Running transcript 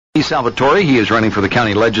Disalvatore. He is running for the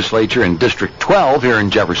county legislature in District 12 here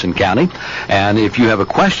in Jefferson County. And if you have a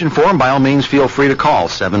question for him, by all means, feel free to call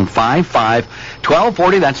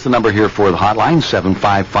 755-1240. That's the number here for the hotline,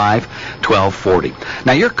 755-1240.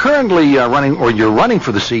 Now, you're currently running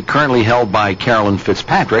for the seat currently held by Carolyn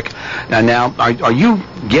Fitzpatrick. Now, are you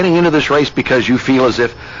getting into this race because you feel as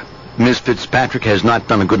if Ms. Fitzpatrick has not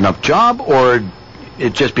done a good enough job, or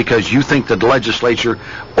it's just because you think that the legislature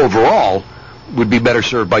overall would be better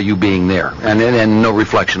served by you being there, and no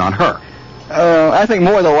reflection on her? I think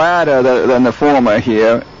more the latter than the former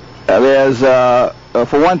here. There's,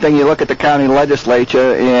 for one thing, you look at the county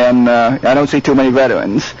legislature, and I don't see too many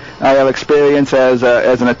veterans. I have experience as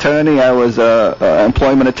an attorney. I was an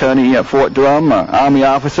employment attorney at Fort Drum, Army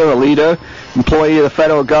officer, a leader, employee of the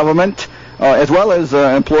federal government, as well as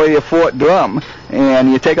employee of Fort Drum.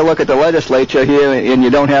 And you take a look at the legislature here, and you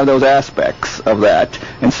don't have those aspects of that.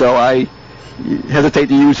 And so I hesitate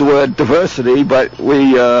to use the word diversity, but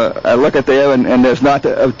I look at there, and there's not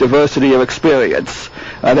a diversity of experience.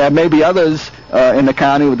 There may be others in the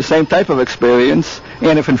county with the same type of experience,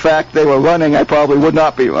 and if in fact they were running, I probably would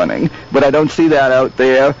not be running. But I don't see that out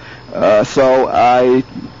there, so I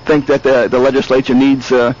think that the legislature needs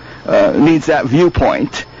that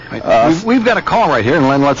viewpoint. We've got a call right here,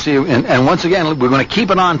 and let's see. And once again, we're going to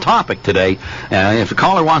keep it on topic today. If the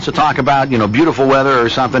caller wants to talk about, beautiful weather or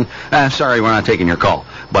something, sorry, we're not taking your call.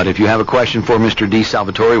 But if you have a question for Mr.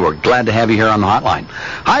 Disalvatore, we're glad to have you here on the hotline.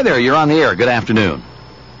 Hi there, you're on the air. Good afternoon.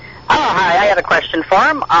 Oh, hi. I had a question for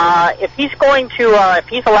him. If he's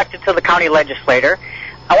elected to the county legislator,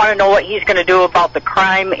 I want to know what he's going to do about the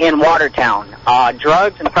crime in Watertown.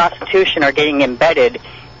 Drugs and prostitution are getting embedded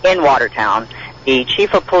in Watertown. The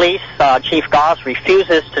chief of police, Chief Goss,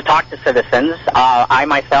 refuses to talk to citizens. I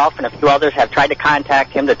myself and a few others have tried to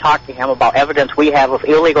contact him to talk to him about evidence we have of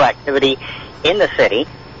illegal activity in the city,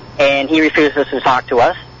 and he refuses to talk to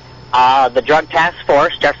us. The drug task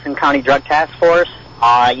force, Jefferson County Drug Task Force,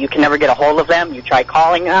 you can never get a hold of them. You try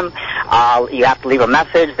calling them. You have to leave a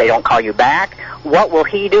message. They don't call you back. What will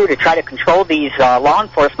he do to try to control these law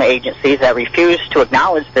enforcement agencies that refuse to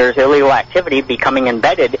acknowledge there's illegal activity becoming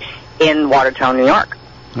embedded in Watertown, New York?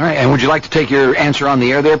 All right, and would you like to take your answer on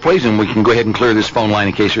the air there, please? And we can go ahead and clear this phone line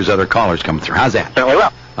in case there's other callers coming through. How's that? Certainly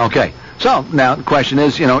will. Okay. So now the question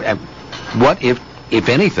is, what, if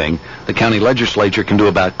anything, the county legislature can do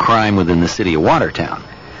about crime within the city of Watertown?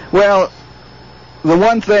 Well, the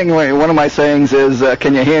one thing, one of my sayings is,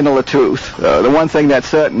 can you handle the truth? The one thing that's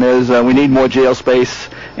certain is we need more jail space,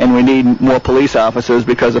 and we need more police officers,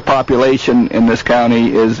 because the population in this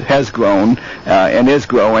county has grown and is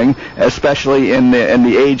growing, especially in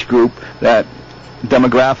the age group that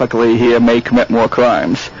demographically here may commit more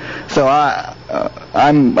crimes. So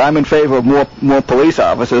I'm in favor of more police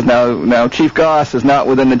officers. Now Chief Goss is not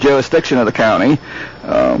within the jurisdiction of the county.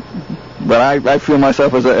 But I feel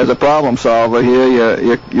myself as a problem solver here.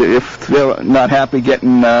 If they're not happy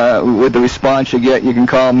getting with the response you get, you can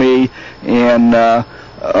call me, and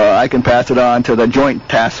I can pass it on to the joint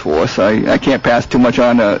task force. I can't pass too much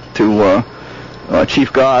on to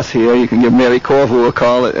Chief Goss here. You can give Mary Corvu a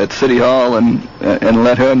call at City Hall and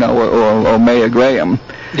let her know, or Mayor Graham.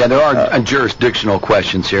 Yeah, there are jurisdictional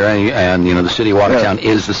questions here, and the city of Watertown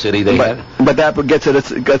is the city. But that gets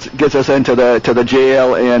us into the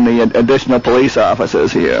jail and the additional police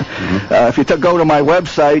officers here. Mm-hmm. If you go to my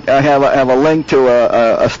website, I have a link to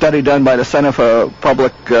a study done by the Center for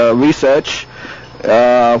Public Research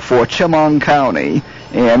for Chemung County.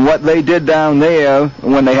 And what they did down there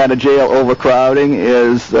when they had a jail overcrowding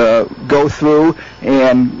is go through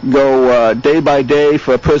and go day by day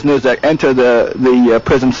for prisoners that enter the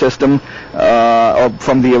prison system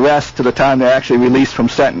from the arrest to the time they're actually released from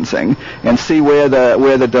sentencing, and see where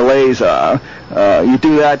the delays are. You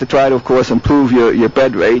do that to try to, of course, improve your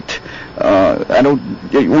bed rate.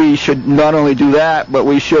 We should not only do that, but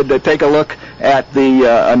we should take a look at the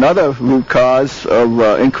another root cause of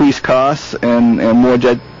increased costs and more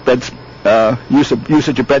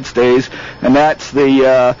usage of bed stays, and that's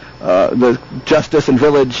the justice and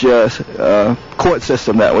village court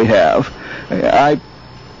system that we have. I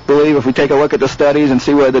believe if we take a look at the studies and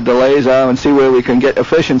see where the delays are and see where we can get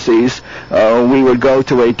efficiencies, we would go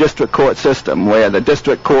to a district court system where the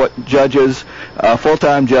district court judges,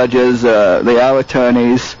 full-time judges, they are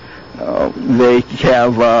attorneys, they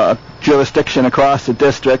have jurisdiction across the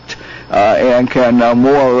district, and can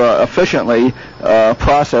more efficiently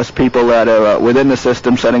process people that are within the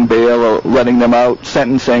system, setting bail or letting them out,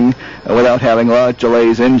 sentencing, without having large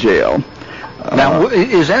delays in jail. Now,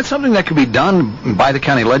 is that something that could be done by the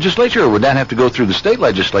county legislature, or would that have to go through the state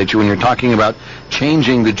legislature when you're talking about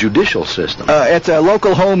changing the judicial system? It's a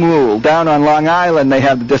local home rule. Down on Long Island, they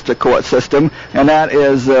have the district court system, and that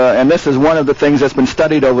is, and this is one of the things that's been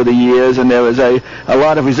studied over the years, and there is a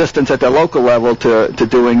lot of resistance at the local level to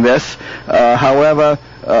doing this. However,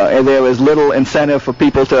 there is little incentive for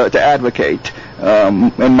people to advocate.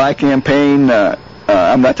 In my campaign,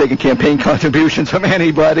 I'm not taking campaign contributions from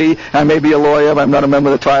anybody. I may be a lawyer, but I'm not a member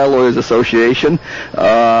of the Trial Lawyers Association.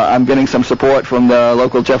 I'm getting some support from the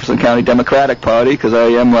local Jefferson County Democratic Party because I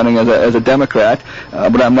am running as a Democrat,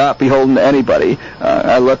 but I'm not beholden to anybody.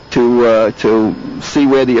 I look to see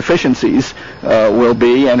where the efficiencies will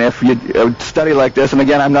be, and if a study like this, and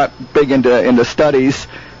again, I'm not big into studies,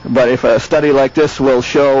 but if a study like this will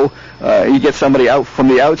show, you get somebody out from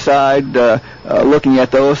the outside looking at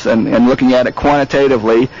those and looking at it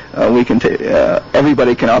quantitatively,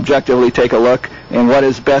 everybody can objectively take a look in what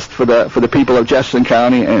is best for the people of Jefferson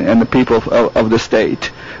County and the people of the state.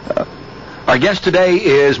 Our guest today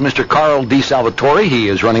is Mr. Carl Disalvatore. He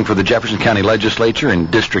is running for the Jefferson County Legislature in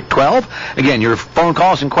District 12. Again, your phone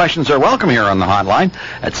calls and questions are welcome here on the hotline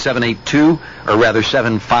at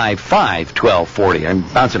 755-1240. I'm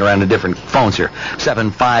bouncing around to different phones here.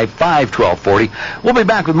 755-1240. We'll be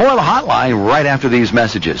back with more of the hotline right after these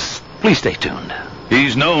messages. Please stay tuned.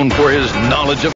 He's known for his knowledge of